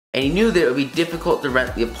and he knew that it would be difficult to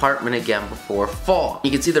rent the apartment again before fall.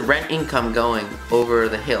 You can see the rent income going over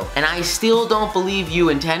the hill. And I still don't believe you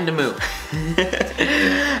intend to move.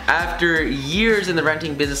 After years in the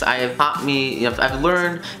renting business, I've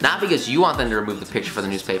learned, not because you want them to remove the picture from the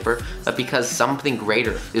newspaper, but because something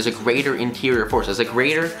greater. There's a greater interior force. There's a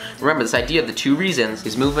greater, remember this idea of the 2 reasons,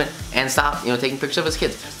 his movement and stop, taking pictures of his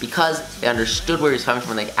kids, because they understood where he's coming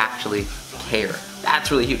from and they actually care.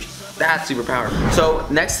 That's really huge. That's super powerful. So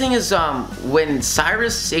next thing is when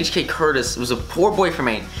Cyrus H.K. Curtis was a poor boy from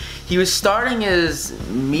Maine, he was starting his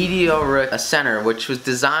media center, which was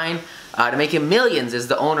designed to make him millions as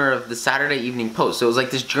the owner of the Saturday Evening Post. So it was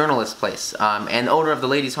like this journalist place, and the owner of the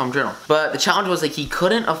Ladies' Home Journal. But the challenge was that he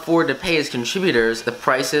couldn't afford to pay his contributors the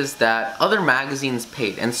prices that other magazines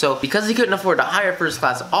paid. And so because he couldn't afford to hire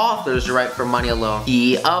first-class authors to write for money alone,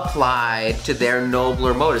 he applied to their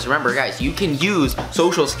nobler motives. Remember guys, you can use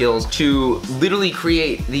social skills to literally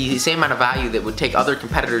create the same amount of value that would take other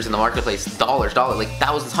competitors in the marketplace dollars, like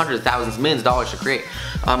thousands, hundreds of thousands, millions of dollars to create.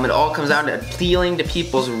 It all comes down to appealing to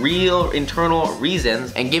people's real internal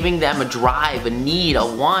reasons and giving them a drive, a need, a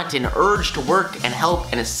want, an urge to work and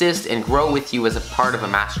help and assist and grow with you as a part of a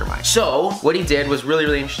mastermind. So what he did was really,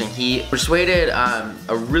 really interesting. He persuaded a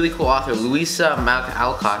really cool author, Louisa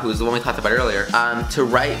Alcott, who was the one we talked about earlier, to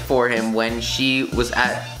write for him when she was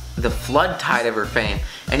at the flood tide of her fame.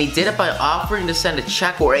 And he did it by offering to send a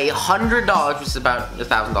check for $100, which is about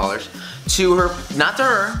 $1,000, to her, not to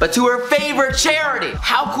her, but to her favorite charity.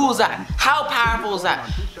 How cool is that? How powerful is that?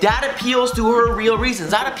 That appeals to her real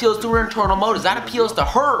reasons. That appeals to her internal motives. That appeals to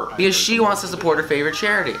her because she wants to support her favorite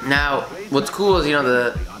charity. Now, what's cool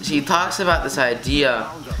is, she talks about this idea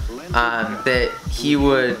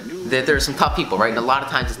that there's some tough people, right? And a lot of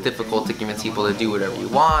times it's difficult to convince people to do whatever you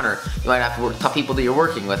want, or you might have to work with tough people that you're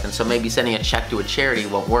working with, and so maybe sending a check to a charity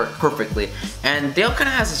won't work perfectly. And Dale kind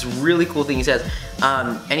of has this really cool thing he says,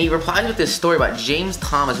 and he replies with this story about James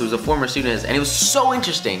Thomas, who was a former student of his, and it was so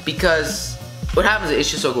interesting because what happens is,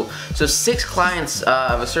 it's just so cool. So 6 clients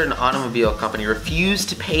of a certain automobile company refused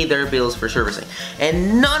to pay their bills for servicing,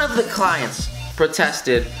 and none of the clients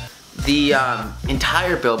protested the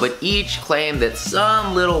entire bill, but each claimed that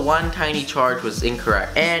some little one tiny charge was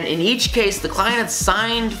incorrect. And in each case, the client had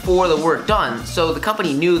signed for the work done, so the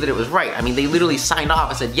company knew that it was right. I mean, they literally signed off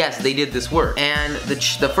and said, yes, they did this work. And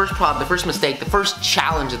the first mistake, the first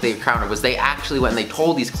challenge that they encountered was they actually went and they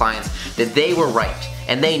told these clients that they were right,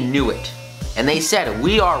 and they knew it. And they said,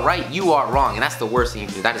 we are right, you are wrong, and that's the worst thing you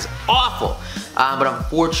can do. That is awful. But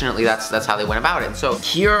unfortunately, that's how they went about it. And so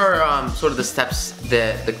here are sort of the steps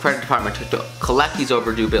that the credit department took to collect these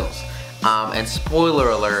overdue bills. And spoiler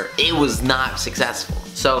alert, it was not successful.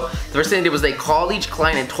 So the first thing they did was they called each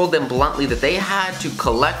client and told them bluntly that they had to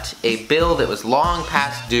collect a bill that was long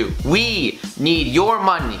past due. We need your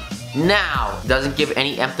money now. Doesn't give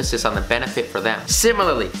any emphasis on the benefit for them.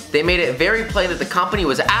 Similarly, they made it very plain that the company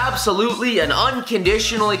was absolutely and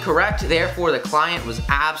unconditionally correct, therefore the client was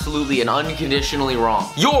absolutely and unconditionally wrong.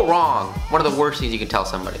 You're wrong. One of the worst things you can tell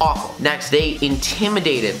somebody. Awful. Next, they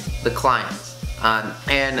intimidated the clients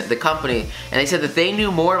and the company, and they said that they knew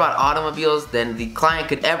more about automobiles than the client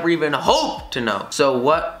could ever even hope to know. So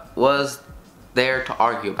what was there to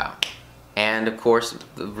argue about? And of course,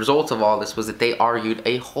 the result of all this was that they argued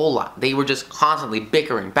a whole lot. They were just constantly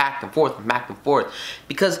bickering back and forth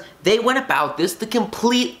because they went about this the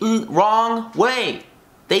completely wrong way.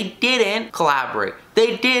 They didn't collaborate.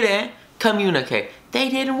 They didn't communicate. They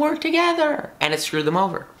didn't work together, and it screwed them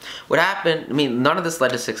over. What happened, I mean, none of this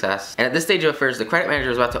led to success, and at this stage of affairs, the credit manager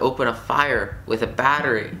was about to open a fire with a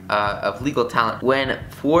battery of legal talent when,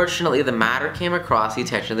 fortunately, the matter came across the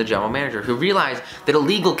attention of the general manager, who realized that a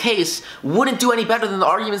legal case wouldn't do any better than the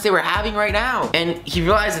arguments they were having right now. And he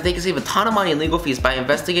realized that they could save a ton of money in legal fees by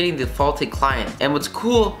investigating the defaulted client. And what's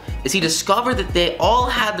cool is he discovered that they all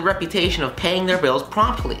had the reputation of paying their bills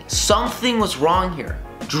promptly. Something was wrong here.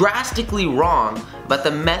 Drastically wrong about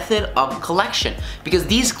the method of collection, because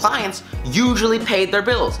these clients usually paid their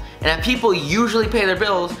bills, and if people usually pay their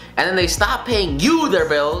bills and then they stop paying you their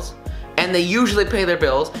bills, and they usually pay their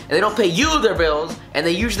bills, and they don't pay you their bills, and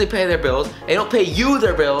they usually pay their bills, and they don't pay you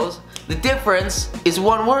their bills, the difference is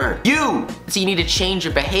one word: you. So you need to change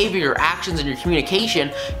your behavior, your actions, and your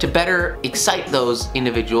communication to better excite those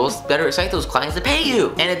individuals, better excite those clients to pay you.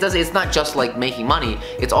 And it's not just like making money,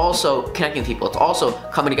 it's also connecting people, it's also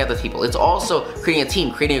coming together with people, it's also creating a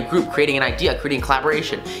team, creating a group, creating an idea, creating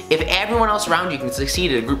collaboration. If everyone else around you can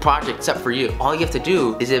succeed at a group project except for you, all you have to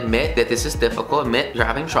do is admit that this is difficult, admit you're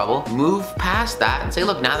having trouble, move past that and say,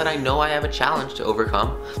 look, now that I know I have a challenge to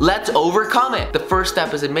overcome, let's overcome it. The first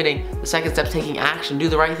step is admitting The second step's taking action, do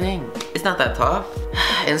the right thing. It's not that tough.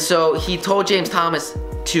 And so he told James Thomas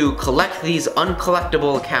to collect these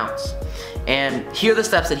uncollectible accounts. And here are the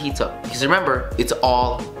steps that he took. Because remember, it's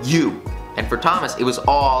all you. And for Thomas, it was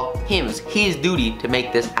all him. It was his duty to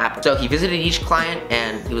make this happen. So he visited each client,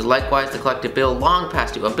 and he was likewise to collect a bill long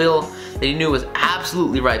past due. A bill that he knew was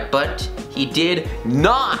absolutely right, but he did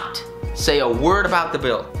not say a word about the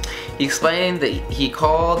bill. He explained that he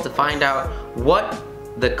called to find out what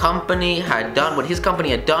the company had done, what his company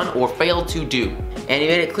had done or failed to do. And he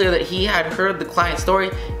made it clear that he had heard the client's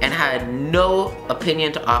story and had no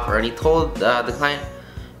opinion to offer. And he told the client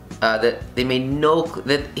that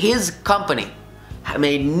his company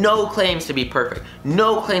made no claims to be perfect,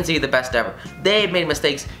 no claims to be the best ever. They had made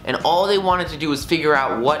mistakes, and all they wanted to do was figure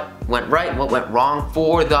out what went right and what went wrong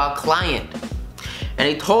for the client. And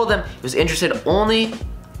he told them he was interested only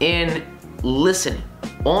in listening,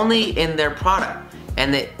 only in their product,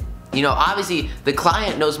 and that, you know, obviously the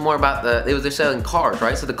client knows more about they're selling cars,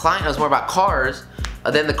 right? So the client knows more about cars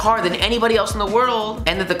than anybody else in the world,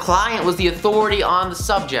 and that the client was the authority on the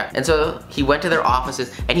subject. And so he went to their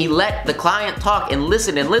offices and he let the client talk and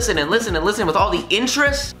listen and listen and listen and listen with all the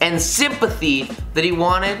interest and sympathy that he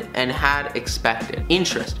wanted and had expected.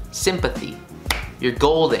 Interest, sympathy, you're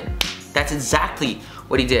golden. That's exactly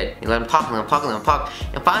what he did. He let him talk, let him talk, let him talk.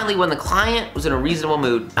 And finally, when the client was in a reasonable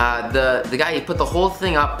mood, the guy, he put the whole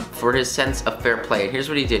thing up for his sense of fair play. And here's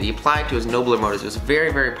what he did. He applied to his nobler motives. It was a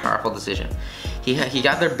very, very powerful decision. He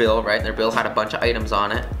got their bill, right? Their bill had a bunch of items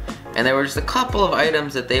on it. And there were just a couple of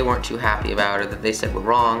items that they weren't too happy about or that they said were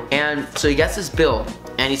wrong. And so he gets this bill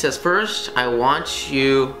and he says, first, I want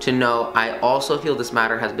you to know I also feel this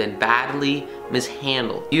matter has been badly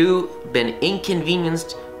mishandled. You've been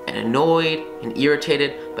inconvenienced and annoyed and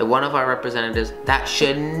irritated by one of our representatives. That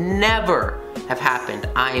should never have happened.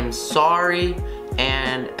 I am sorry,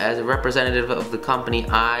 and as a representative of the company,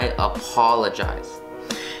 I apologize.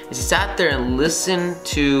 As he sat there and listened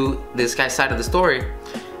to this guy's side of the story,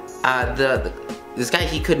 this guy,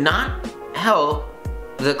 he could not help,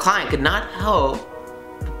 the client could not help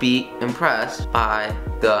be impressed by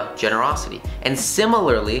the generosity. And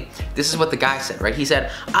similarly, this is what the guy said, right? He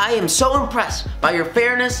said, I am so impressed by your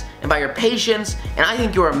fairness and by your patience, and I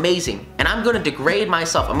think you're amazing. And I'm gonna degrade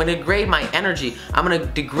myself, I'm gonna degrade my energy, I'm gonna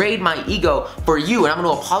degrade my ego for you, and I'm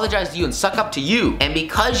gonna apologize to you and suck up to you. And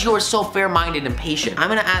because you're so fair-minded and patient, I'm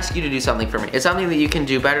gonna ask you to do something for me. It's something that you can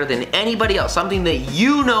do better than anybody else, something that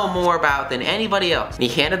you know more about than anybody else. And he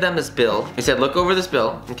handed them this bill. He said, look over this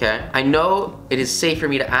bill, okay? I know it is safe for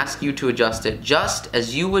me to ask you to adjust it, just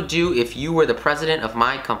as you would do if you were the president of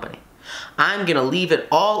my company. I'm gonna leave it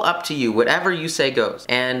all up to you, whatever you say goes.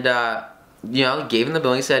 And you know, he gave him the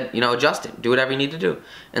bill and he said, you know, adjust it, do whatever you need to do.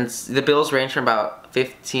 And the bills range from about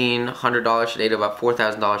 $1,500 today to about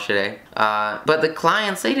 $4,000 today. But the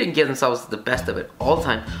clients, they didn't give themselves the best of it all the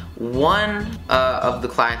time. One of the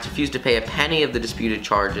clients refused to pay a penny of the disputed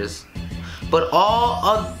charges, but all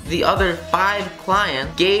of the other 5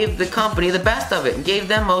 clients gave the company the best of it and gave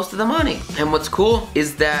them most of the money. And what's cool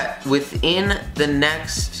is that within the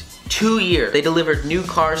next 2 years, they delivered new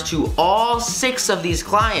cars to all 6 of these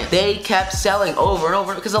clients. They kept selling over and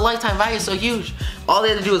over because the lifetime value is so huge. All they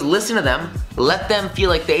had to do was listen to them, let them feel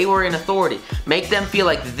like they were in authority, make them feel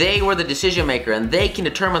like they were the decision maker and they can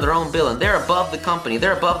determine their own bill and they're above the company,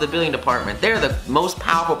 they're above the billing department, they're the most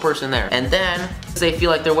powerful person there. And then, as they feel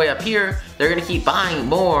like they're way up here, they're gonna keep buying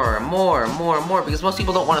more and more and more and more because most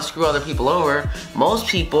people don't wanna screw other people over. Most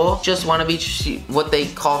people just wanna be what they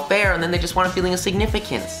call fair, and then they just want a feeling of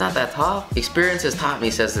significance. It's not that tough. Experience has taught me,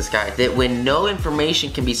 says this guy, that when no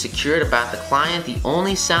information can be secured about the client, the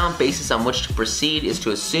only sound basis on which to proceed is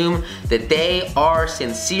to assume that they are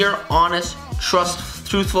sincere, honest,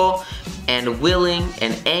 truthful, and willing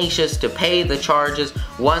and anxious to pay the charges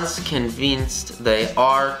once convinced they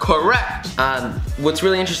are correct. What's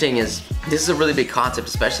really interesting is this is a really big concept,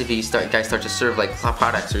 especially if you guys start to serve like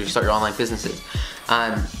products or you start your online businesses.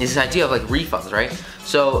 Is this idea of like refunds, right?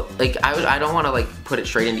 So like I don't want to like put it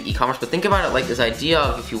straight into e-commerce, but think about it like this idea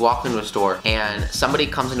of if you walk into a store and somebody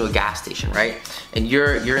comes into a gas station, right? And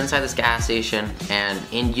you're inside this gas station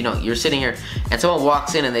and you know, you're sitting here and someone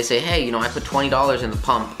walks in and they say, hey, you know, I put $20 in the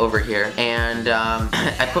pump over here and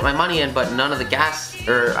I put my money in, but none of the gas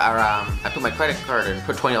I put my credit card and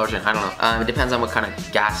put $20 in. I don't know. It depends on what kind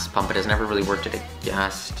of gas pump it is. Never really worked at a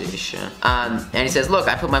gas station. And he says, look,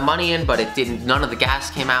 I put my money in, but it didn't. None of the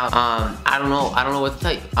gas came out. I don't know. I don't know what to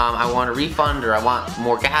tell you. I want a refund, or I want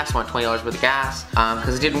more gas. I want $20 worth of gas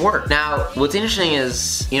because it didn't work. Now, what's interesting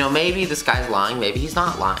is, you know, maybe this guy's lying. Maybe he's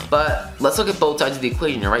not lying. But let's look at both sides of the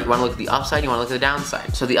equation, right? You want to look at the upside. You want to look at the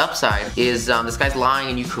downside. So the upside is this guy's lying,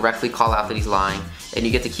 and you correctly call out that he's lying, and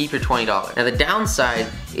you get to keep your $20. Now the downside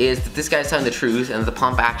is that this guy's telling the truth, and the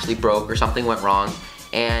pump actually broke or something went wrong,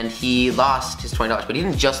 and he lost his $20. But he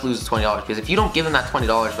didn't just lose his $20, because if you don't give him that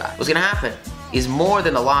 $20 back, what's gonna happen is more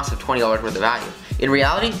than the loss of $20 worth of value. In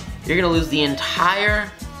reality, you're gonna lose the entire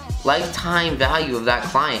lifetime value of that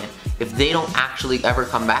client if they don't actually ever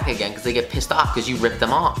come back again because they get pissed off because you ripped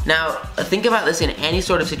them off. Now, think about this in any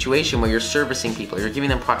sort of situation where you're servicing people, you're giving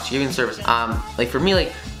them products, you're giving service. Like for me,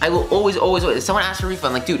 like I will always, if someone asks for a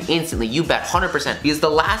refund, like dude, instantly, you bet, 100%. Because the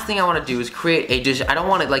last thing I want to do is create I don't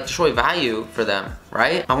want to like destroy value for them,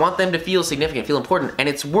 right? I want them to feel significant, feel important, and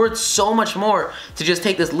it's worth so much more to just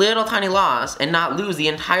take this little tiny loss and not lose the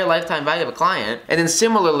entire lifetime value of a client, and then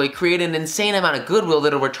similarly create an insane amount of goodwill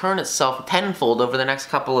that'll return itself tenfold over the next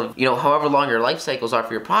couple of, you know, however long your life cycles are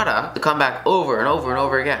for your product, to come back over and over and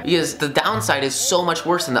over again. Because the downside is so much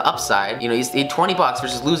worse than the upside. You know, you paid $20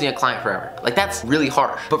 versus losing a client forever. Like that's really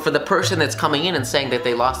harsh. But for the person that's coming in and saying that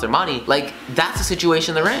they lost their money, like that's the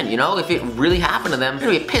situation they're in, you know? If it really happened to them, they're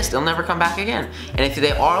gonna get pissed, they'll never come back again. And if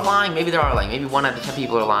they are lying, maybe they are lying, maybe 1 out of 10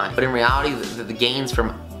 people are lying. But in reality, the gains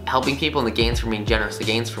from helping people, and the gains from being generous, the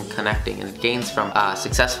gains from connecting, and the gains from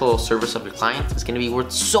successful service of your clients is gonna be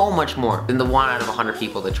worth so much more than the 1 out of 100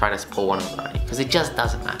 people that try to pull one over on you. Because it just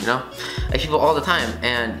doesn't matter, you know? I have people all the time,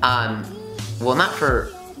 and well, not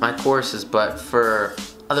for my courses, but for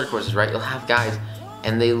other courses, right? You'll have guys,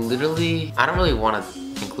 and they literally, I don't really want to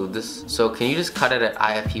include this, so can you just cut it at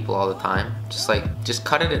I have people all the time? Just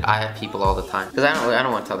cut it at I have people all the time. Because I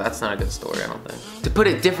don't want to tell, that's not a good story, I don't think. To put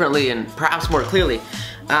it differently and perhaps more clearly,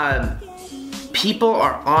 people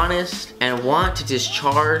are honest and want to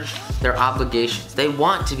discharge their obligations. They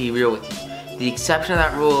want to be real with you. The exception to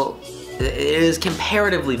that rule is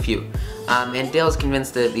comparatively few. And Dale's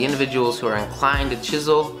convinced that the individuals who are inclined to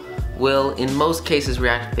chisel will, in most cases,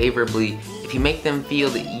 react favorably if you make them feel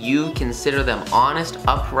that you consider them honest,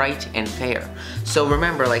 upright, and fair. So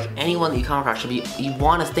remember, like anyone that you come across should be, you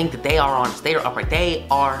want to think that they are honest, they are upright, they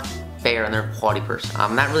are fair, and they're a quality person.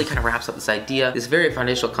 That really kind of wraps up this idea, this very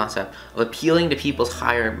foundational concept of appealing to people's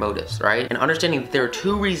higher motives, right? And understanding that there are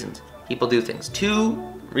 2 reasons people do things. 2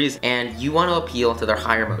 reasons. And you want to appeal to their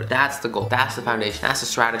higher motive. That's the goal. That's the foundation. That's the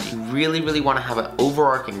strategy. You really, really want to have an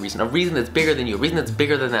overarching reason, a reason that's bigger than you, a reason that's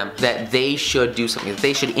bigger than them, that they should do something, that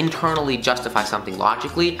they should internally justify something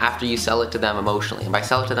logically after you sell it to them emotionally. And by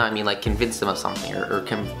sell it to them, I mean like convince them of something, or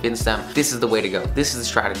convince them this is the way to go. This is the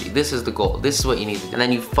strategy. This is the goal. This is what you need. And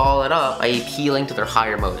then you follow it up by appealing to their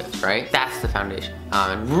higher motives, right? That's the foundation.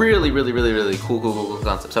 And really, really, really, really cool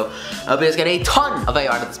concept. So I hope you guys get a ton of AR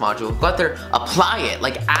out of this module. Go out there, apply it,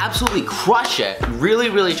 like absolutely crush it. Really,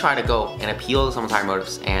 really try to go and appeal to someone's higher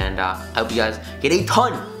motives. And I hope you guys get a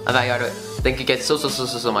ton of value out of it. Thank you guys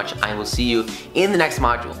so much. I will see you in the next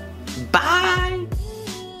module. Bye!